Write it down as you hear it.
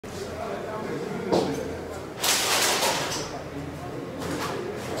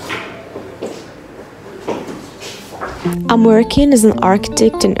I'm working as an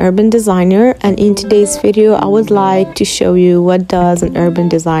architect and urban designer, and in today's video I would like to show you what does an urban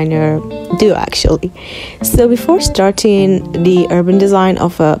designer do actually. So before starting the urban design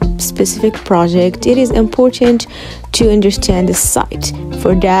of a specific project, it is important to understand the site.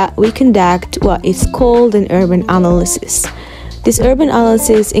 For that, we conduct what is called an urban analysis. This urban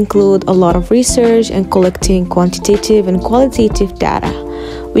analysis includes a lot of research and collecting quantitative and qualitative data.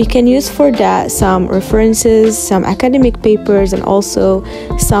 We can use for that some references, some academic papers, and also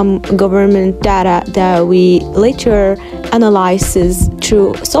some government data that we later analyze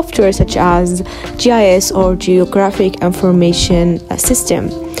through software such as GIS or Geographic Information System.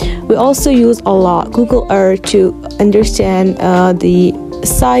 We also use a lot Google Earth to understand the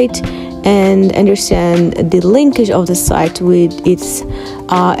site and understand the linkage of the site with its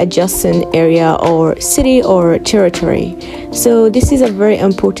adjacent area or city or territory. So this is a very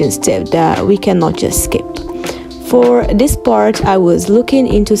important step that we cannot just skip. For this part, I was looking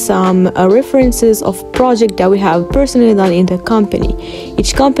into some references of projects that we have personally done in the company.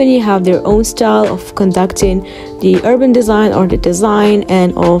 Each company have their own style of conducting the urban design or the design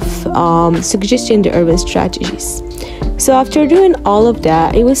and of suggesting the urban strategies. So after doing all of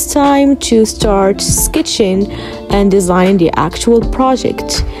that, it was time to start sketching and designing the actual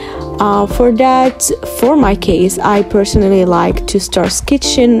project. For that, for my case, I personally like to start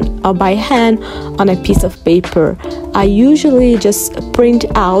sketching by hand on a piece of paper. I usually just print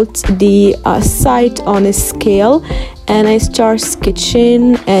out the site on a scale and I start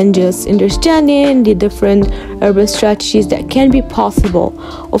sketching and just understanding the different urban strategies that can be possible.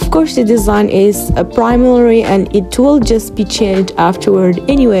 Of course, the design is primary and it will just be changed afterward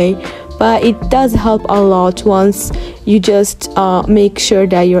anyway, but it does help a lot once you just make sure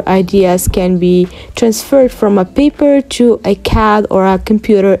that your ideas can be transferred from a paper to a CAD or a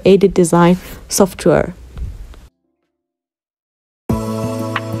computer-aided design software.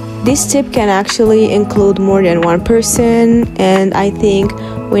 This tip can actually include more than one person, and I think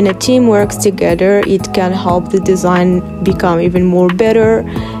when a team works together, it can help the design become even more better.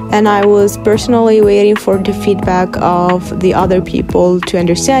 And I was personally waiting for the feedback of the other people to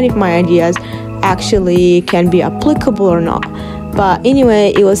understand if my ideas actually can be applicable or not. But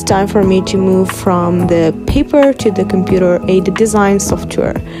anyway, it was time for me to move from the paper to the computer-aided design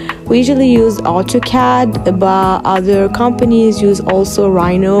software. We usually use AutoCAD, but other companies use also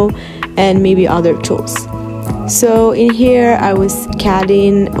Rhino and maybe other tools. So in here, I was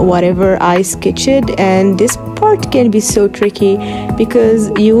CADing whatever I sketched, and this part can be so tricky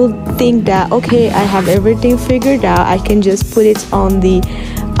because you will think that, okay, I have everything figured out, I can just put it on the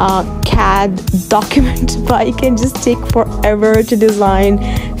CAD document, but it can just take forever to design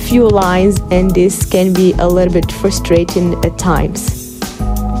few lines, and this can be a little bit frustrating at times.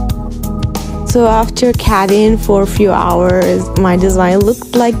 So after CADing for a few hours, my design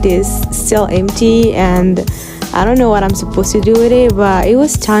looked like this, still empty, and I don't know what I'm supposed to do with it, but it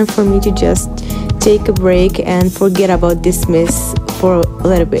was time for me to just take a break and forget about this mess for a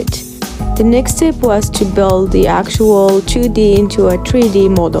little bit. The next step was to build the actual 2D into a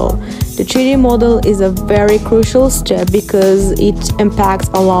 3D model. The 3D model is a very crucial step because it impacts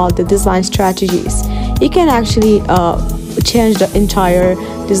a lot the design strategies. It can actually change the entire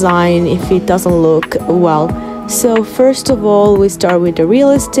design if it doesn't look well. So first of all, we start with the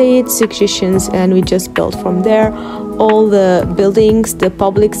real estate suggestions, and we just build from there all the buildings, the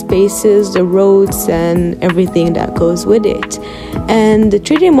public spaces, the roads, and everything that goes with it. And the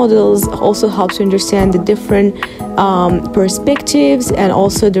 3D models also help to understand the different perspectives and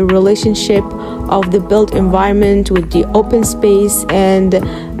also the relationship of the built environment with the open space and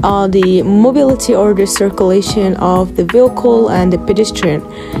the mobility or the circulation of the vehicle and the pedestrian.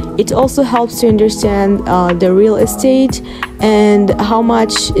 It also helps to understand the real estate and how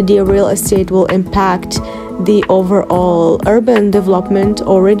much the real estate will impact the overall urban development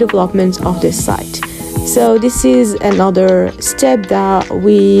or redevelopment of this site. So this is another step that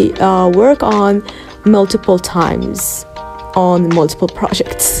we work on multiple times on multiple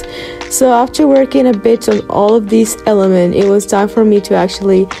projects. So after working a bit on all of these elements, it was time for me to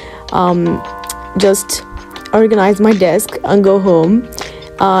actually just organize my desk and go home.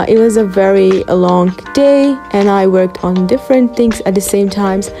 It was a very long day and I worked on different things at the same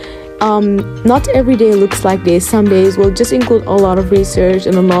time. Not every day looks like this. Some days will just include a lot of research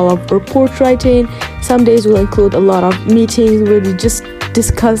and a lot of report writing. Some days will include a lot of meetings where you just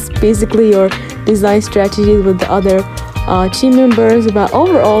discuss basically your design strategies with the other team members. But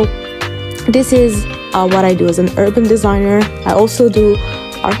overall, this is what I do as an urban designer. I also do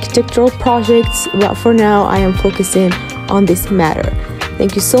architectural projects, but for now I am focusing on this matter.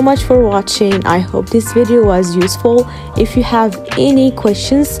 Thank you so much for watching. I hope this video was useful. If you have any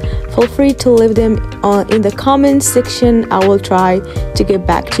questions, feel free to leave them in the comments section. I will try to get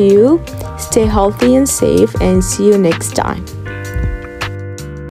back to you. Stay healthy and safe, and see you next time.